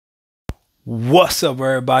What's up,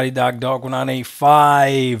 everybody? Doc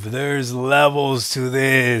 1985. There's levels to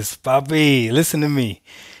this. Papi, listen to me.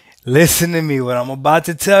 Listen to me. What I'm about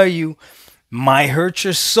to tell you might hurt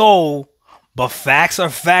your soul, but facts are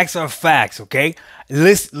facts are facts, okay?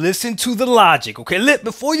 Listen to the logic, okay?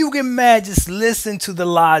 Before you get mad, just listen to the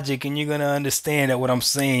logic and you're going to understand that what I'm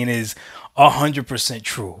saying is 100%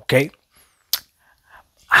 true, okay?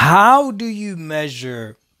 How do you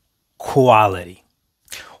measure quality?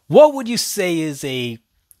 What would you say is a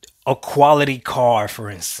quality car, for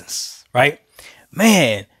instance, right?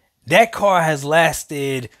 Man, that car has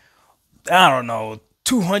lasted, I don't know,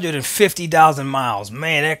 250,000 miles.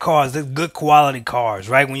 Man, that car is good quality cars,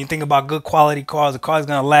 right? When you think about good quality cars, the car's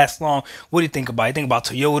gonna last long. What do you think about? You think about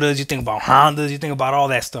Toyotas, you think about Hondas, you think about all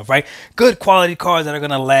that stuff, right? Good quality cars that are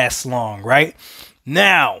gonna last long, right?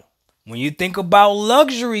 Now, when you think about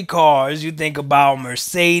luxury cars, you think about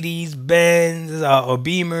Mercedes, Benz, or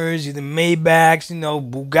Beamers, you think Maybachs,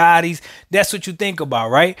 Bugattis. That's what you think about,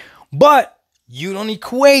 right? But you don't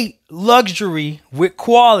equate luxury with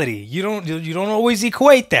quality. You don't always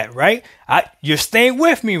equate that, right? You're staying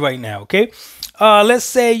with me right now, okay? Let's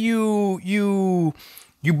say you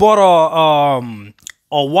bought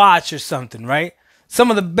a watch or something, right? Some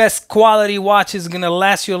of the best quality watches are going to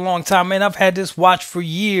last you a long time. Man, I've had this watch for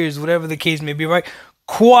years, whatever the case may be, right?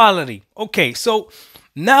 Quality. Okay, so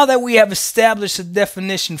now that we have established a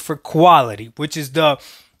definition for quality, which is the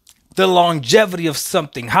longevity of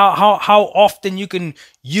something, how often you can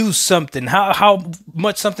use something, how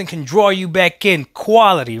much something can draw you back in,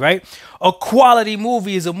 quality, right? A quality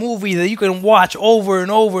movie is a movie that you can watch over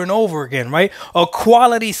and over and over again, right? A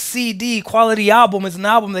quality CD, quality album is an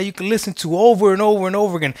album that you can listen to over and over and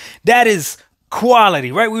over again. That is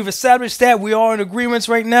quality, right? We've established that. We are in agreements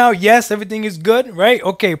right now. Yes, everything is good, right?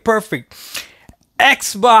 Okay, perfect.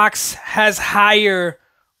 Xbox has higher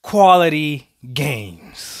quality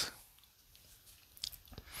games.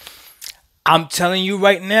 I'm telling you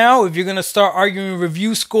right now, if you're going to start arguing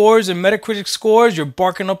review scores and Metacritic scores, you're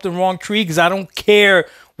barking up the wrong tree, because I don't care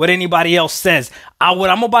what anybody else says. What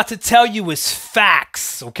I'm about to tell you is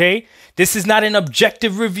facts, okay? This is not an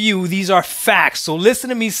objective review. These are facts. So listen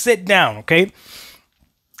to me, sit down, okay?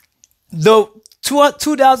 The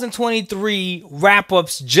 2023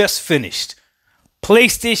 wrap-ups just finished.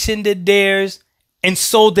 PlayStation did theirs, and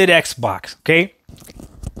so did Xbox, okay?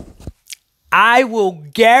 I will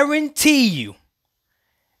guarantee you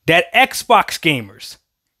that Xbox gamers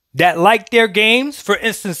that like their games, for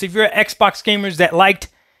instance, if you're Xbox gamers that liked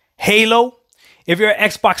Halo, if you're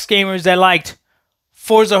Xbox gamers that liked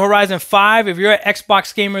Forza Horizon 5, if you're an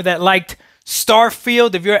Xbox gamer that liked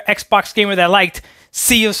Starfield, if you're an Xbox gamer that liked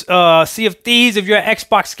Sea of Thieves, if you're an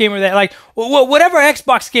Xbox gamer that liked whatever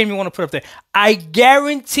Xbox game you want to put up there, I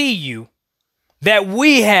guarantee you that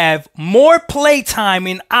we have more playtime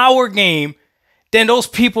in our game than those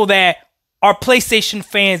people that are PlayStation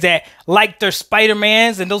fans that like their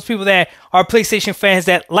Spider-Mans, and those people that are PlayStation fans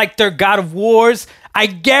that like their God of Wars. I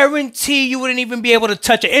guarantee you wouldn't even be able to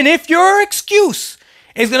touch it. And if your excuse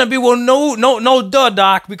is going to be, well, no,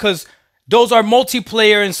 Doc, because those are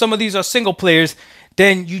multiplayer and some of these are single players,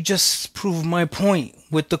 then you just prove my point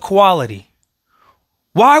with the quality.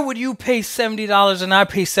 Why would you pay $70 and I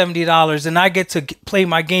pay $70 and I get to play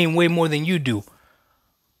my game way more than you do?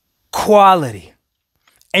 Quality.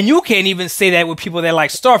 And you can't even say that with people that like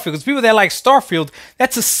Starfield, because people that like Starfield,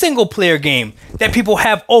 that's a single player game that people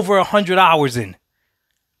have over 100 hours in.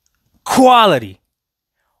 Quality.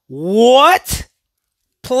 What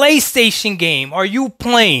PlayStation game are you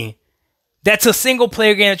playing that's a single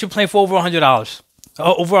player game that you're playing for over $100?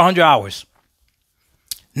 Over 100 hours?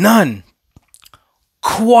 None.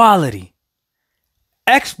 Quality.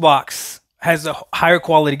 Xbox has a higher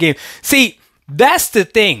quality game. See, that's the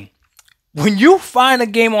thing. When you find a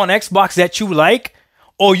game on Xbox that you like,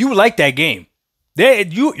 or you like that game,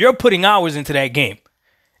 you're putting hours into that game.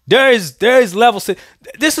 There is levels to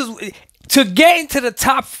this. Is to get into the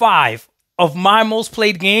top 5 of my most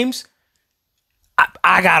played games.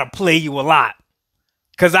 I gotta play you a lot.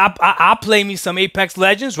 Because I play me some Apex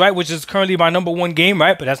Legends, right? Which is currently my #1 game,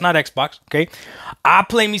 right? But that's not Xbox, okay? I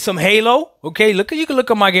play me some Halo, okay? You can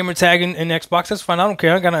look at my gamer tag in Xbox. That's fine. I don't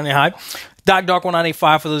care. I got nothing to hide.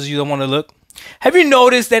 Doc1985 for those of you that want to look. Have you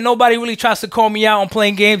noticed that nobody really tries to call me out on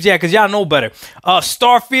playing games? Yeah, because y'all know better.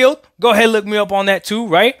 Starfield, go ahead and look me up on that too,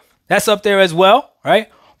 right? That's up there as well, right?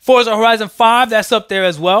 Forza Horizon 5, that's up there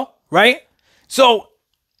as well, right? So,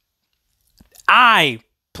 I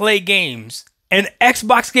play games. And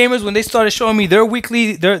Xbox gamers, when they started showing me their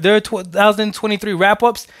 2023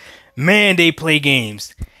 wrap-ups, man, they play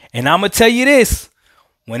games. And I'm going to tell you this.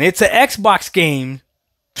 When it's an Xbox game,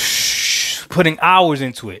 putting hours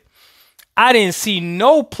into it. I didn't see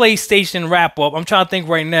no PlayStation wrap up. I'm trying to think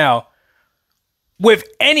right now with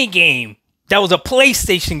any game that was a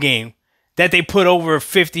PlayStation game that they put over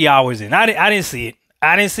 50 hours in. I didn't see it.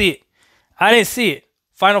 I didn't see it.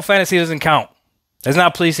 Final Fantasy doesn't count. That's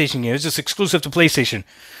not a PlayStation game. It's just exclusive to PlayStation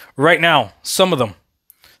right now. Some of them.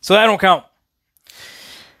 So that don't count.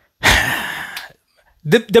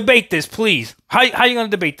 Debate this, please. How you gonna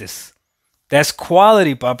debate this? That's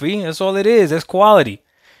quality, puppy. That's all it is. That's quality.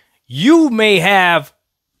 You may have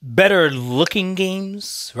better looking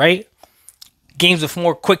games, right? Games with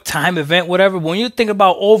more quick time event, whatever. When you think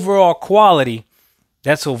about overall quality,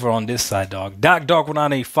 that's over on this side, dog. Dark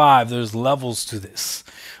 1985. There's levels to this.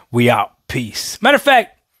 We out. Peace. Matter of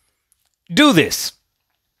fact, do this.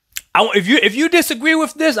 If you disagree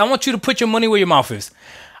with this, I want you to put your money where your mouth is.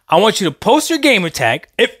 I want you to post your gamer tag.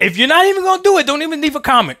 If you're not even gonna do it, don't even leave a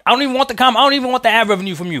comment. I don't even want the comment. I don't even want the ad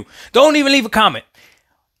revenue from you. Don't even leave a comment.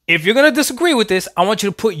 If you're gonna disagree with this, I want you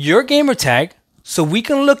to put your gamer tag so we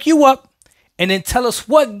can look you up and then tell us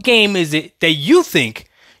what game is it that you think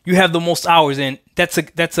you have the most hours in. That's a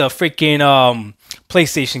freaking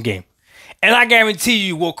PlayStation game. And I guarantee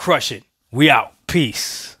you we'll crush it. We out.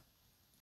 Peace.